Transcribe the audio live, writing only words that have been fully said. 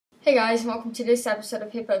Hey guys, and welcome to this episode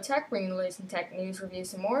of Hippo Tech, bringing you the latest in tech news,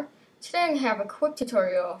 reviews, and more. Today I'm going to have a quick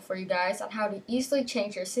tutorial for you guys on how to easily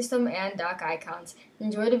change your system and dock icons.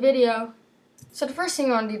 Enjoy the video! So the first thing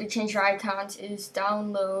you want to do to change your icons is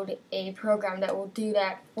download a program that will do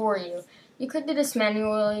that for you. You could do this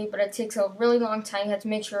manually, but it takes a really long time. You have to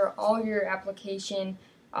make sure all your application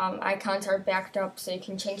icons are backed up so you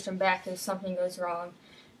can change them back if something goes wrong.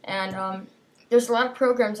 And there's a lot of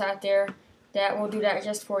programs out there that will do that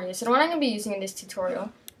just for you. So the one I'm going to be using in this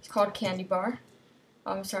tutorial is called Candybar.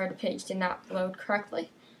 I'm sorry the page did not load correctly.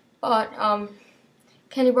 But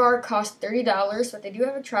Candybar costs $30, but they do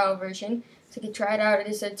have a trial version, so you can try it out. It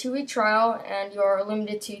is a 2-week trial, and you are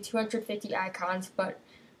limited to 250 icons, but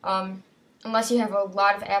unless you have a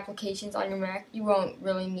lot of applications on your Mac, you won't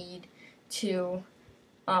really need to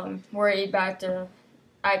worry about the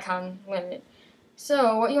icon limit.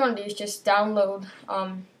 So what you want to do is just download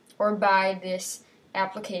or buy this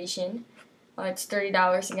application. It's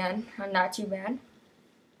 $30 again, not too bad.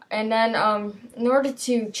 And then in order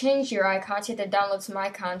to change your icons, you have to download some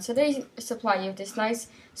icons. So they supply you with this nice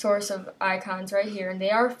source of icons right here, and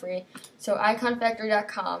they are free. So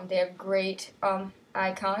IconFactory.com, they have great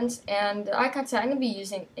icons, and the icons that I'm going to be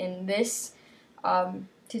using in this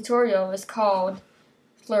tutorial is called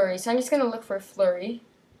Flurry. So I'm just going to look for Flurry,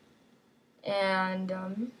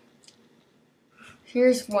 and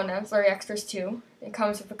here's one of them, Flurry Extras 2. It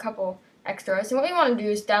comes with a couple extras. And what you want to do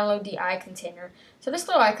is download the iContainer. So this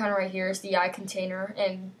little icon right here is the iContainer.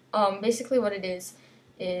 And basically what it is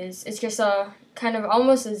it's just a kind of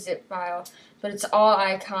almost a zip file. But it's all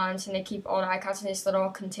icons, and they keep all the icons in this little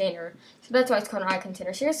container. So that's why it's called an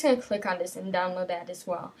iContainer. So you're just going to click on this and download that as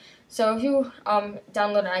well. So if you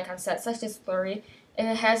download an icon set such as Flurry, and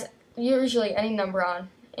it has usually any number on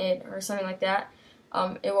it or something like that,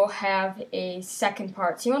 it will have a second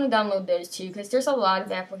part. So you want to download those too, because there's a lot of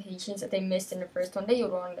applications that they missed in the first one that you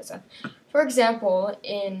would want on this one. For example,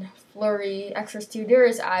 in Flurry Extras 2, there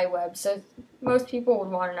is iWeb, so most people would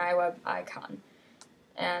want an iWeb icon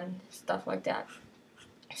and stuff like that.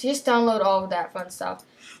 So just download all of that fun stuff.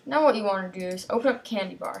 Now what you want to do is open up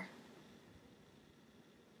Candybar.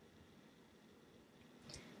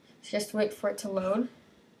 Just wait for it to load.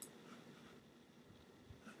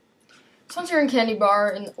 So once you're in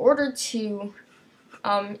Candybar, in order to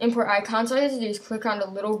import icons, all you have to do is click on the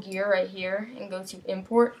little gear right here and go to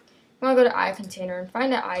Import. You want to go to iContainer and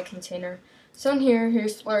find that iContainer. So in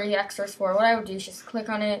here's Flurry Extras 4. What I would do is just click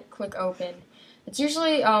on it, click Open. It's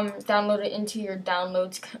usually downloaded into your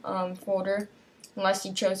Downloads folder, unless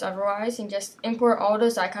you chose otherwise, and just import all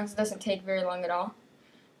those icons. It doesn't take very long at all.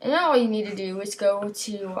 And now all you need to do is go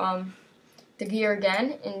to the gear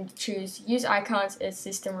again and choose Use Icons as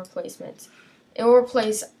System Replacements. It will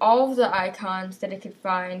replace all of the icons that it could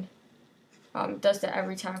find. It does that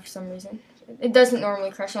every time for some reason. It doesn't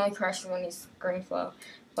normally crash, it only crashes when it's green flow.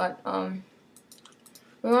 But what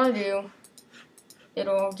we want to do,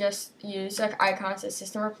 it'll just use icons as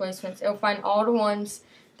system replacements. It'll find all the ones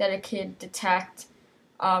that it could detect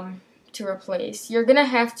to replace. You're going to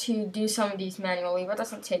have to do some of these manually, but it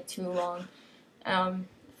doesn't take too long,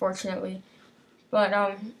 fortunately.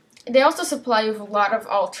 But they also supply you with a lot of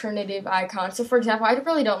alternative icons. So for example, I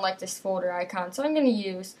really don't like this folder icon, so I'm going to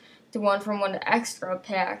use the one from one of the extra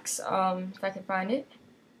packs, if I can find it.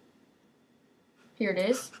 Here it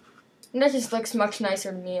is. And that just looks much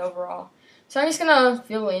nicer to me overall. So I'm just going to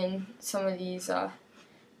fill in some of these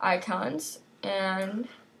icons, and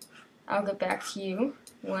I'll get back to you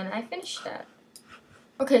when I finish that.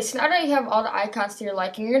 Okay, so now that you have all the icons to your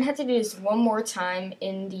liking, you're going to have to do this one more time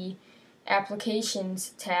in the Applications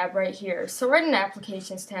tab right here. So right in the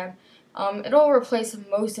Applications tab, it'll replace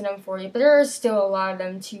most of them for you, but there are still a lot of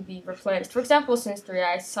them to be replaced. For example, Sims 3,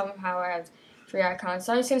 I somehow have 3 icons,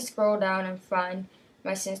 so I'm just going to scroll down and find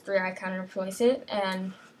my Sims 3 icon and replace it,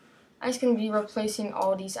 and I'm just going to be replacing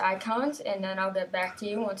all these icons, and then I'll get back to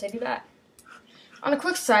you once I do that. On a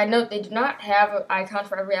quick side note, they do not have an icon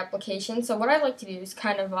for every application, so what I like to do is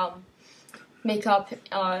kind of make up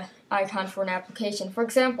icon for an application. For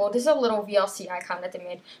example, this is a little VLC icon that they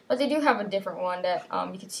made, but they do have a different one that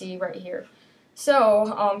you can see right here.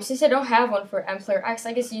 So since I don't have one for MPlayer X,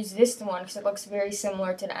 I just use this one because it looks very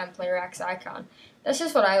similar to the MPlayer X icon. That's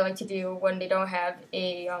just what I like to do when they don't have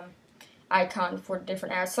a icon for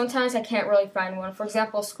different apps. Sometimes I can't really find one. For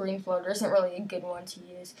example, ScreenFlow, there isn't really a good one to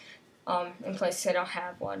use in places I don't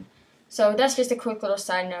have one. So that's just a quick little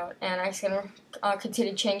side note, and I'm just going to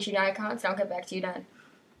continue changing icons, and I'll get back to you then.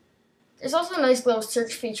 There's also a nice little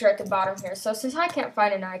search feature at the bottom here. So since I can't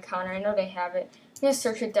find an icon, I know they have it, I'm going to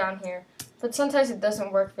search it down here but sometimes it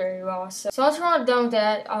doesn't work very well. So once we're all done with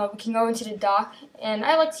that, we can go into the dock, and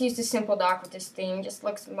I like to use the simple dock with this theme. It just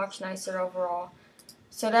looks much nicer overall.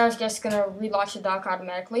 So that was just going to relaunch the dock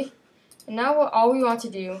automatically. And now all we want to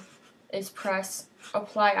do is press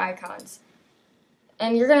apply icons.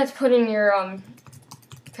 And you're going to put in your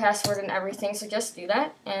password and everything, so just do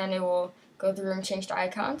that, and it will go through and change the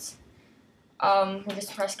icons. We'll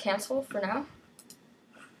just press cancel for now.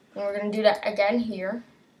 And we're going to do that again here.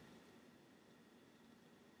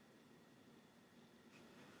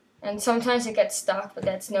 And sometimes it gets stuck, but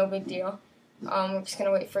that's no big deal. We're just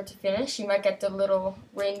going to wait for it to finish. You might get the little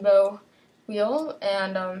rainbow wheel,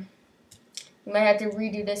 and you might have to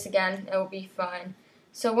redo this again. It will be fine.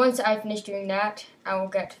 So once I finish doing that, I will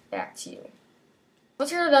get back to you.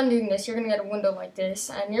 Once you're done doing this, you're going to get a window like this,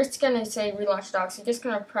 and you're just going to say relaunch dock. So you're just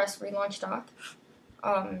going to press relaunch dock.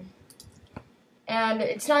 And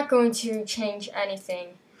it's not going to change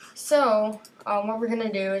anything. So what we're going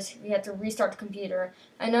to do is we have to restart the computer.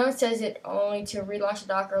 I know it says it only to relaunch the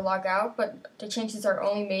dock or log out, but the changes are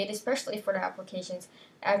only made, especially for the applications,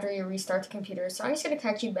 after you restart the computer. So I'm just going to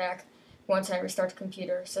catch you back once I restart the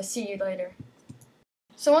computer. So see you later.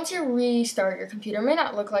 So once you restart your computer, it may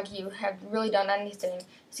not look like you have really done anything.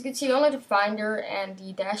 As you can see, only the Finder and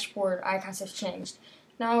the dashboard icons have changed.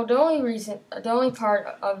 Now, the only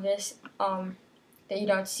part of this that you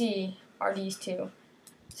don't see are these two.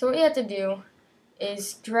 So what you have to do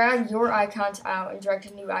is drag your icons out and drag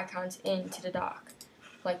the new icons into the dock,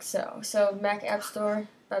 like so. So Mac App Store,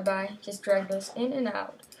 bye-bye, just drag those in and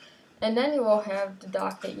out. And then you will have the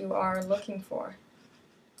dock that you are looking for.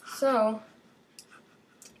 So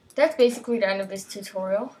that's basically the end of this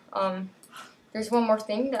tutorial. There's one more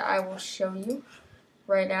thing that I will show you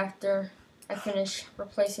right after I finish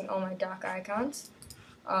replacing all my dock icons.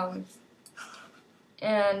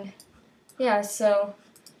 And yeah, so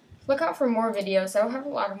look out for more videos. I will have a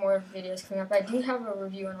lot of more videos coming up. I do have a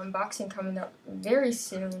review and unboxing coming up very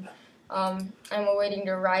soon. I'm awaiting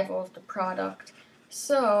the arrival of the product.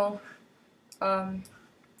 So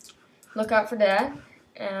look out for that,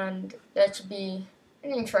 and that should be an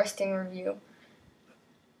interesting review.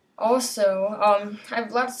 Also, I have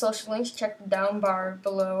a lot of social links. Check the down bar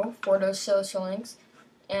below for those social links,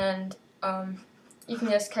 and you can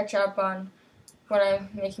just catch up on when I'm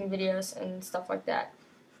making videos and stuff like that.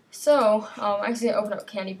 So, I'm just going to open up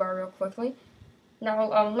Candybar real quickly.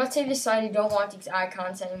 Now, let's say you decide you don't want these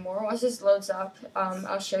icons anymore. Once this loads up,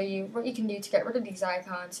 I'll show you what you can do to get rid of these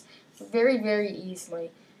icons very, very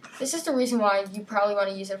easily. This is the reason why you probably want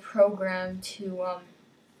to use a program to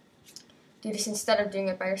do this instead of doing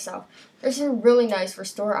it by yourself. There's a really nice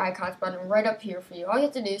restore icons button right up here for you. All you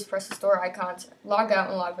have to do is press restore icons, log out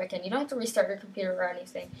and log back in. You don't have to restart your computer or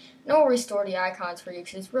anything. And it will restore the icons for you,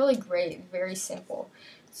 because it's really great, very simple.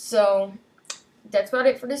 So that's about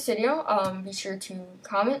it for this video. Be sure to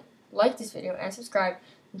comment, like this video, and subscribe.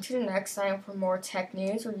 Until the next time for more tech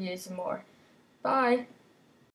news, reviews, and more. Bye!